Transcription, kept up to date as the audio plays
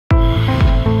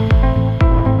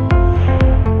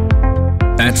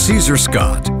At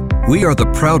Cesar-Scott, we are the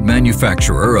proud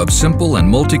manufacturer of simple and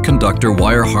multi-conductor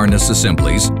wire harness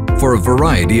assemblies for a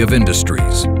variety of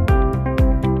industries.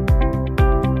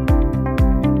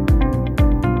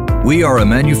 We are a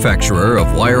manufacturer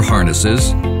of wire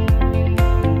harnesses,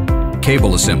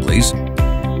 cable assemblies,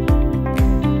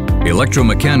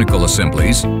 electromechanical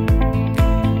assemblies,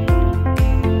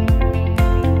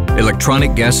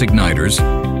 electronic gas igniters,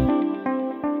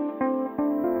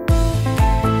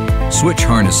 switch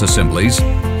harness assemblies,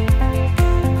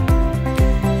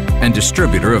 and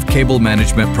distributor of cable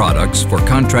management products for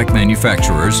contract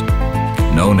manufacturers,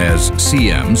 known as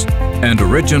CMs, and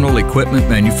original equipment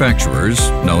manufacturers,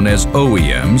 known as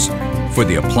OEMs, for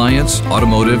the appliance,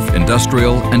 automotive,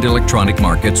 industrial, and electronic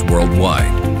markets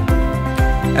worldwide.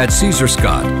 At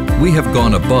Cesar-Scott, we have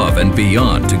gone above and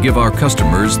beyond to give our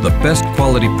customers the best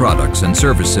quality products and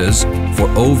services for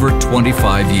over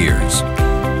 25 years.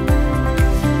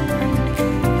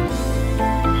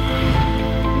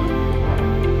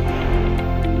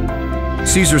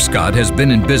 Cesar-Scott has been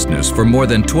in business for more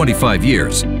than 25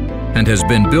 years and has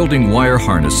been building wire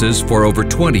harnesses for over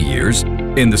 20 years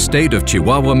in the state of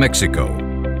Chihuahua,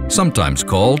 Mexico, sometimes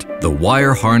called the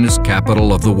wire harness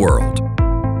capital of the world.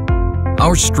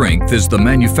 Our strength is the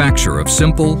manufacture of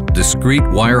simple, discrete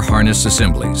wire harness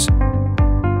assemblies.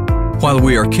 While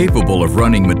we are capable of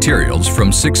running materials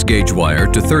from 6-gauge wire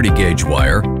to 30-gauge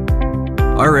wire,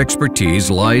 our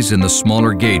expertise lies in the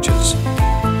smaller gauges.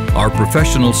 Our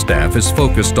professional staff is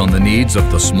focused on the needs of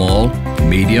the small,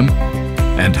 medium,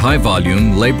 and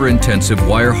high-volume, labor-intensive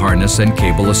wire harness and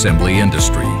cable assembly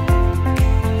industry.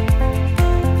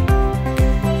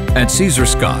 At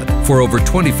Cesar-Scott, for over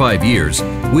 25 years,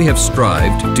 we have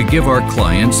strived to give our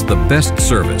clients the best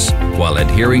service while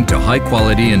adhering to high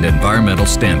quality and environmental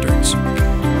standards.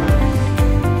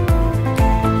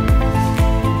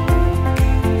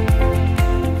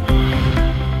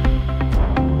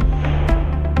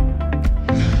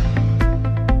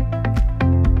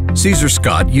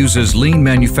 Cesar-Scott uses lean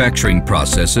manufacturing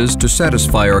processes to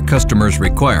satisfy our customers'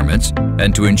 requirements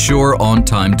and to ensure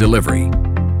on-time delivery.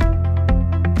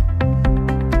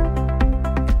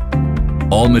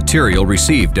 All material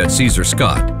received at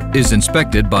Cesar-Scott is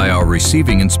inspected by our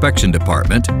receiving inspection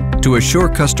department to assure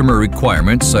customer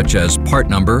requirements such as part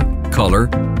number, color,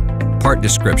 part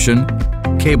description,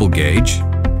 cable gauge,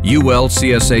 UL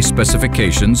CSA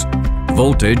specifications,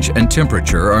 voltage, and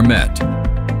temperature are met.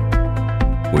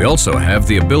 We also have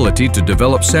the ability to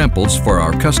develop samples for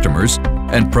our customers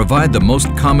and provide the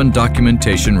most common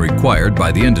documentation required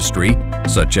by the industry,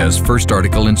 such as First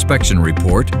Article Inspection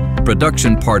Report,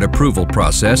 Production Part Approval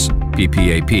Process,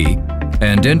 PPAP,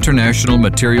 and International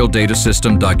Material Data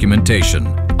System Documentation,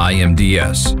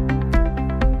 IMDS.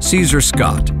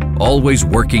 Cesar-Scott, always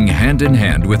working hand in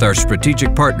hand with our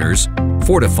strategic partners,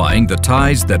 fortifying the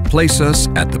ties that place us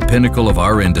at the pinnacle of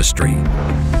our industry.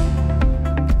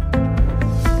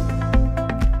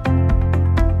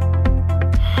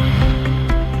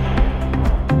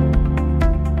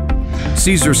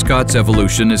 Cesar-Scott's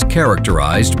evolution is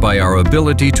characterized by our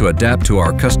ability to adapt to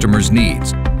our customers'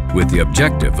 needs with the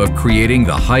objective of creating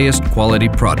the highest quality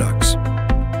products.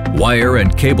 Wire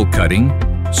and cable cutting,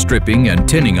 stripping and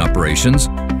tinning operations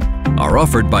are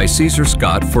offered by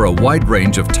Cesar-Scott for a wide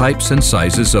range of types and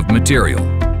sizes of material.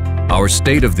 Our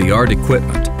state-of-the-art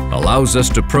equipment allows us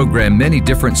to program many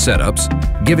different setups,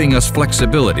 giving us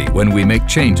flexibility when we make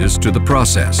changes to the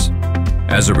process.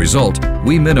 As a result,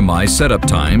 we minimize setup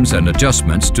times and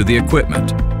adjustments to the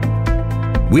equipment.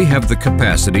 We have the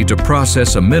capacity to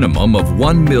process a minimum of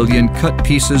 1 million cut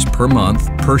pieces per month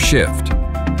per shift.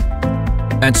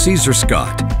 At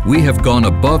Cesar-Scott, we have gone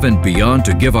above and beyond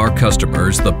to give our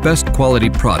customers the best quality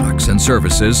products and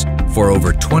services for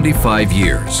over 25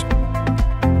 years.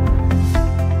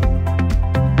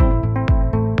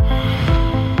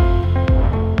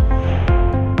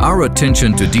 Our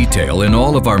attention to detail in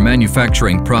all of our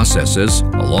manufacturing processes,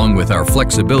 along with our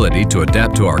flexibility to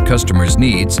adapt to our customers'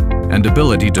 needs and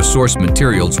ability to source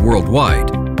materials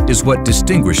worldwide, is what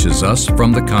distinguishes us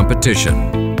from the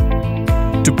competition.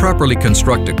 To properly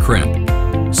construct a crimp,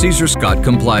 Cesar-Scott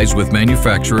complies with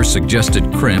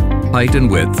manufacturer-suggested crimp, height and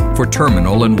width for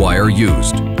terminal and wire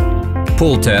used.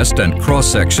 Pull test and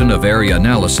cross-section of area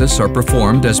analysis are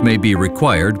performed as may be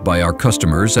required by our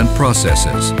customers and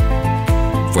processes.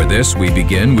 For this, we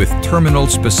begin with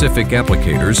terminal-specific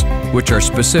applicators, which are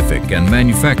specific and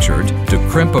manufactured to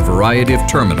crimp a variety of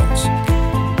terminals.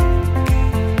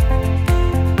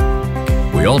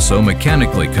 We also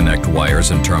mechanically connect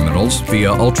wires and terminals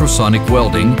via ultrasonic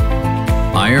welding,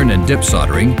 iron and dip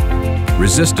soldering,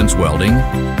 resistance welding,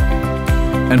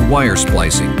 and wire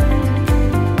splicing.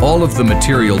 All of the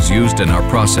materials used in our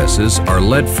processes are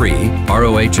lead-free,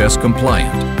 RoHS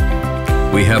compliant.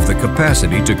 We have the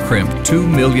capacity to crimp 2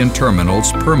 million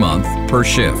terminals per month per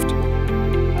shift.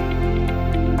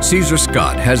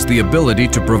 Cesar-Scott has the ability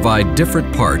to provide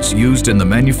different parts used in the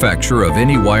manufacture of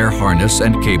any wire harness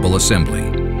and cable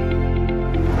assembly.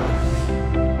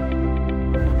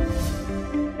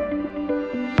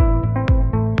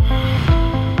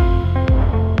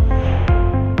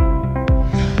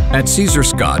 At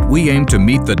Cesar-Scott, we aim to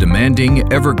meet the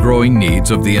demanding, ever-growing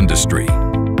needs of the industry.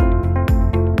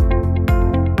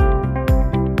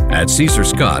 At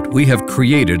Cesar-Scott, we have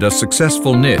created a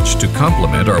successful niche to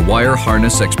complement our wire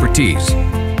harness expertise.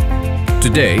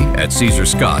 Today, at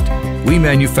Cesar-Scott, we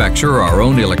manufacture our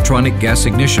own electronic gas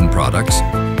ignition products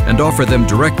and offer them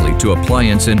directly to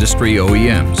appliance industry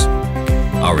OEMs.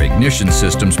 Our ignition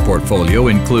systems portfolio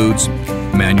includes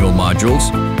manual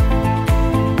modules,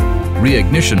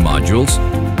 reignition modules,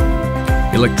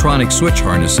 electronic switch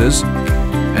harnesses,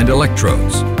 and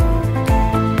electrodes.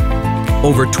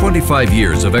 Over 25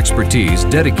 years of expertise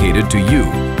dedicated to you,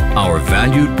 our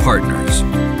valued partners.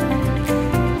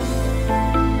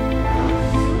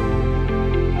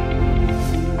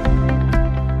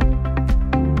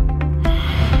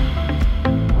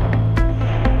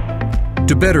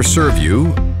 To better serve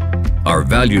you, our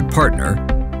valued partner,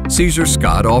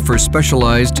 Cesar-Scott offers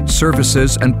specialized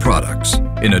services and products.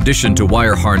 In addition to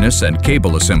wire harness and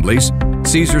cable assemblies,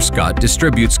 Cesar-Scott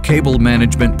distributes cable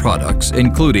management products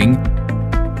including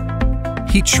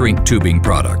heat shrink tubing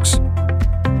products,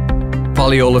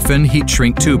 polyolefin heat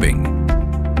shrink tubing,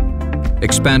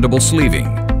 expandable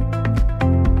sleeving,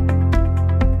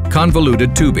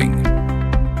 convoluted tubing,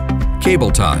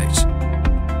 cable ties,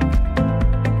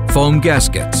 foam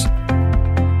gaskets,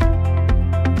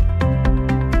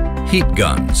 heat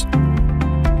guns,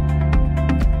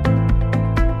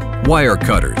 wire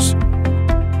cutters,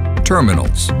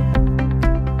 terminals,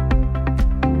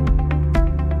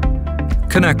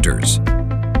 connectors,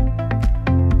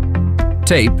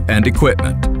 tape and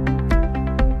equipment.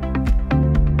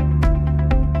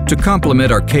 To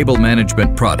complement our cable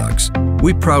management products,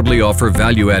 we proudly offer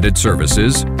value-added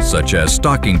services such as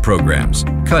stocking programs,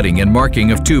 cutting and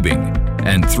marking of tubing,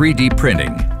 and 3D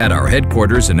printing at our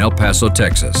headquarters in El Paso,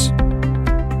 Texas.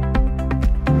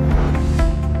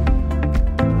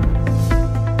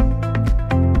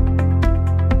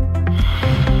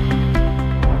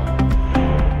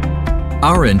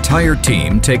 Our entire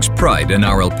team takes pride in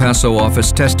our El Paso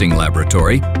office testing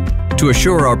laboratory to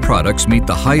assure our products meet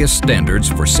the highest standards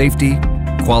for safety,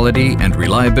 quality, and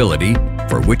reliability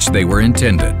for which they were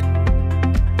intended.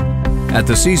 At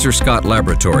the Cesar-Scott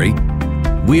laboratory,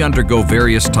 we undergo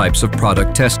various types of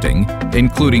product testing,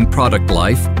 including product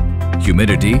life,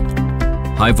 humidity,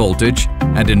 high voltage,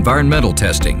 and environmental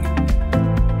testing.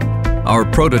 Our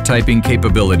prototyping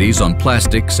capabilities on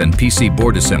plastics and PC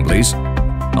board assemblies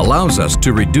allows us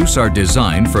to reduce our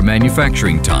design for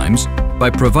manufacturing times by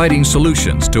providing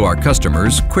solutions to our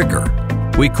customers quicker.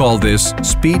 We call this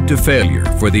speed to failure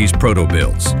for these proto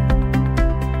builds.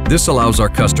 This allows our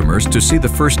customers to see the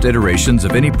first iterations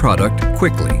of any product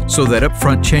quickly so that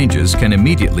upfront changes can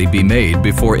immediately be made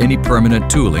before any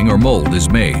permanent tooling or mold is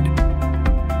made.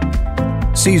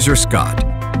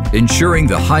 Cesar-Scott, ensuring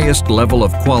the highest level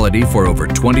of quality for over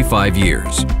 25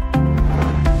 years.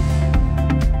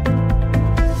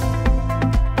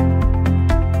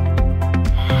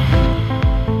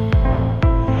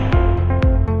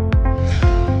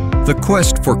 The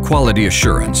quest for quality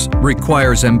assurance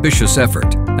requires ambitious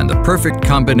effort and the perfect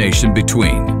combination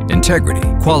between integrity,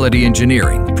 quality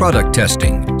engineering, product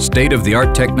testing,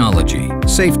 state-of-the-art technology,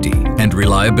 safety, and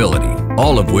reliability,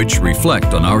 all of which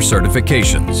reflect on our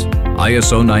certifications.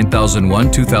 ISO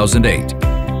 9001-2008,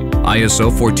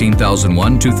 ISO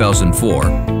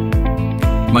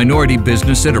 14001-2004, Minority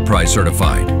Business Enterprise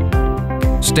Certified,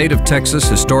 State of Texas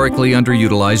Historically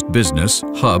Underutilized Business,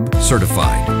 HUB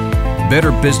Certified,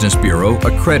 Better Business Bureau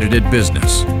Accredited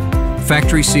Business,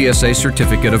 Factory CSA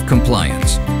Certificate of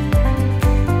Compliance,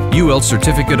 UL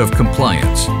Certificate of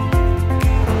Compliance,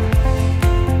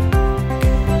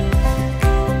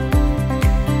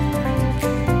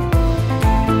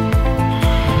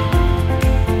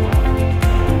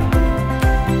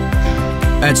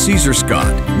 At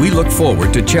Cesar-Scott, we look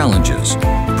forward to challenges,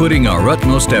 putting our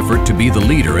utmost effort to be the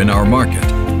leader in our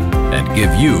market and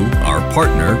give you, our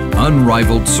partner,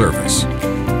 unrivaled service.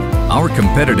 Our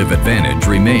competitive advantage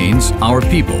remains our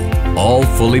people, all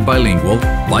fully bilingual,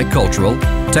 bicultural,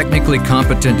 technically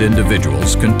competent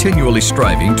individuals continually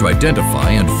striving to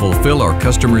identify and fulfill our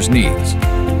customers' needs.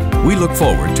 We look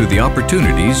forward to the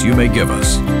opportunities you may give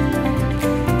us.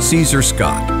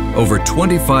 Cesar-Scott. over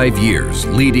 25 years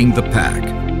leading the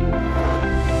pack.